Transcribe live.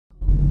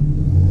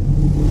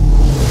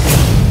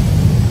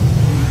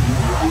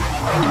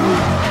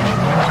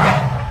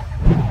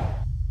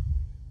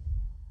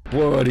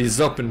What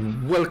is up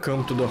and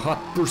welcome to the Hot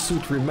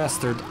Pursuit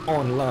Remastered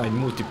online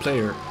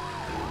multiplayer.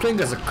 Playing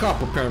as a cop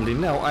apparently.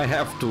 Now I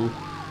have to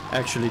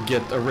actually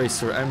get a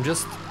racer.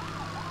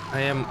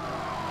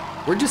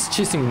 We're just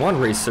chasing one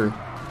racer.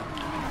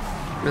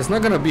 It's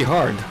not gonna be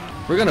hard.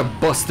 We're gonna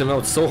bust him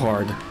out so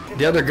hard.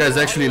 The other guys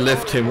actually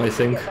left him, I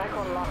think.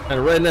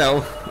 And right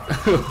now,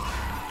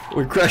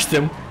 we crashed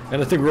him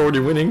and I think we're already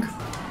winning.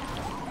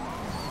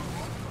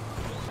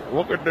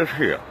 Look at this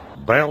here.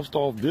 Bounced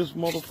off this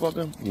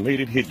motherfucker, made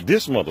it hit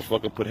this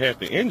motherfucker, put half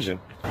the engine,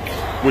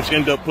 which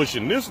ended up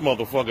pushing this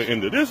motherfucker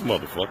into this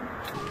motherfucker.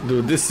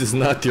 Dude, this is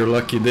not your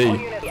lucky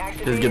day.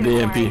 Let's get the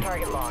EMP.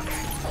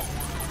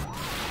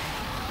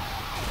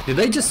 Did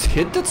I just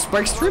hit that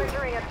spike strip?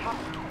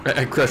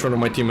 I crashed one of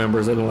my team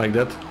members, I don't like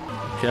that.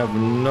 You have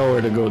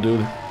nowhere to go,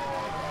 dude.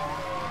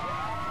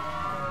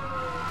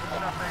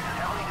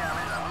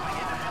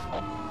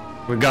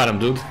 We got him,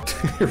 dude.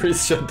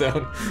 Race shut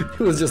down. It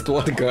was just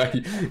one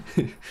guy.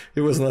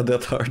 It was not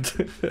that hard.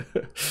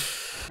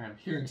 I'm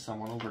hearing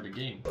someone over the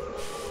game.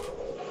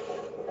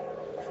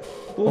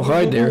 Oh,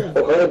 hi there.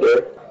 Oh, hi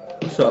there.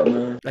 What's up,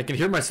 man? I can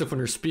hear myself on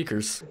your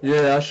speakers.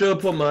 Yeah, I should have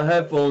put my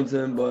headphones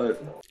in,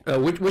 but...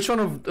 Which one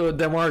of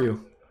them are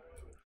you?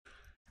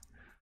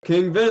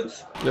 King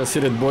Vince? Let's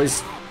hit it,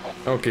 boys.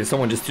 Okay,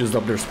 someone just used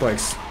up their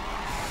spikes.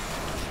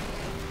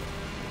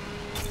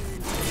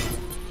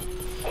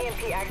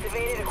 EMP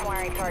activated,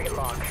 acquiring target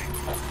lock.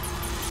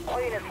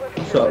 All units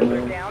listen What's up, to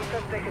man? down,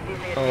 suspect is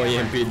using Oh,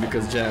 EMP'd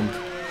because jammed.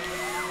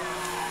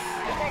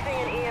 detecting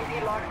an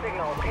EMP lock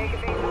signal. Take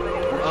advantage of the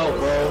new... Oh,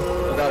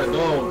 bro. I gotta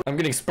go. I'm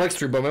getting spike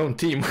stripped by my own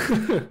team.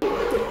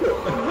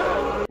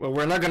 Well,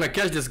 we're not gonna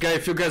catch this guy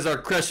if you guys are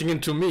crashing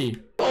into me.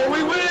 Oh,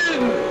 we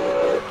win!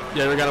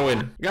 Yeah, we're gonna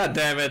win. God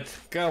damn it.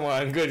 Come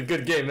on,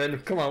 good game, man.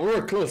 Come on, we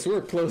were close.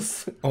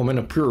 Oh man,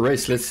 a pure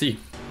race, let's see.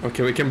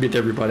 Okay, we can beat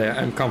everybody.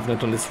 I'm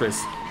confident on this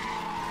race.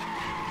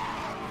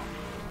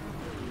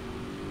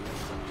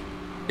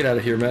 Get out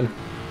of here, man.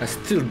 I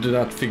still do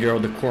not figure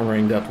out the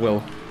cornering that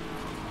well.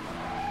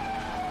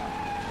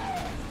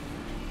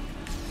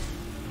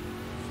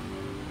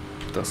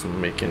 Doesn't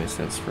make any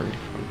sense for me.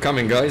 I'm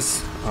coming,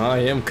 guys. I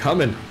am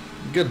coming.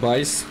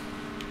 Goodbyes.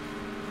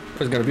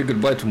 It's gonna be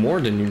goodbye to more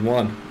than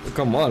one.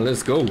 Come on,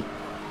 let's go.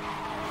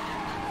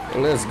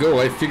 Let's go.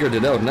 I figured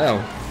it out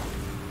now.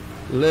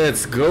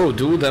 Let's go,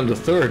 dude. I'm the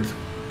third.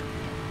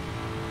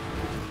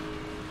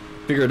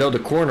 Figured out the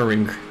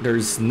cornering.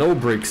 There's no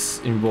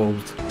brakes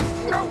involved.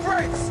 No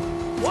brakes!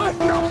 What?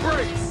 No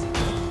brakes!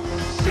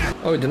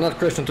 Oh, you did not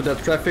crash into that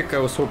traffic? I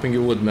was hoping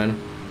you would, man.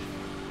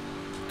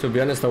 To be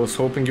honest, I was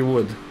hoping you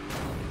would.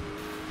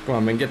 Come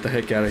on, man, get the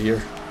heck out of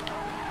here.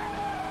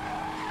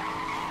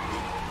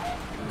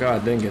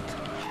 God dang it.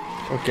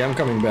 Okay, I'm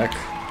coming back.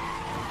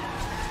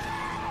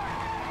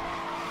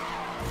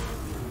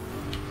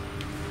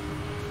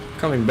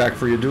 Coming back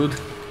for you, dude.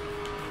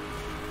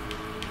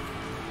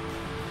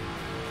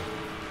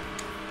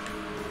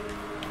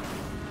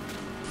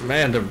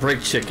 Man, the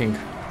brake checking.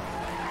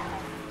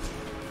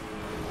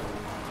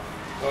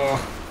 Oh.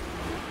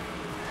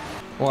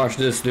 Watch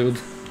this, dude.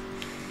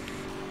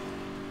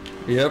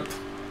 Yep.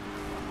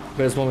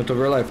 Best moment of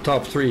your life,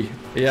 top 3.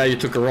 Yeah, you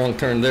took a wrong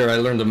turn there, I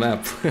learned the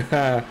map.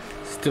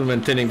 Still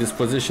maintaining this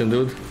position,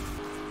 dude.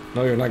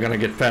 No, you're not gonna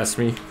get past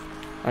me.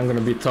 I'm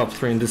gonna be top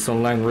 3 in this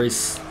online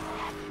race.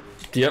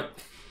 Yep.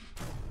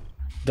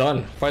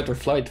 Done. Fight or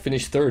flight,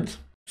 finished 3rd.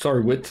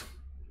 Sorry, Wit.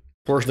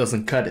 Porsche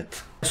doesn't cut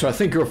it. So I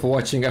thank you all for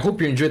watching. I hope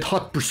you enjoyed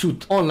Hot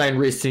Pursuit online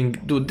racing.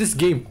 Dude, this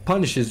game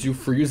punishes you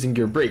for using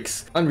your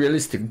brakes.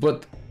 Unrealistic,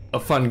 but a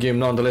fun game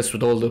nonetheless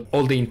with all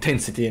the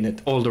intensity in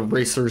it. All the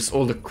racers,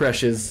 all the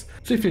crashes.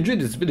 So if you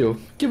enjoyed this video,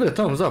 give it a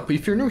thumbs up.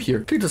 If you're new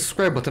here, click the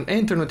subscribe button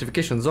and turn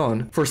notifications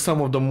on for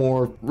some of the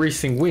more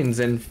racing wins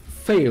and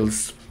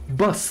fails,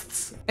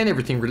 busts, and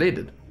everything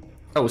related.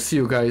 I will see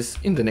you guys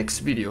in the next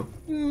video.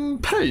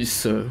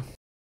 Peace!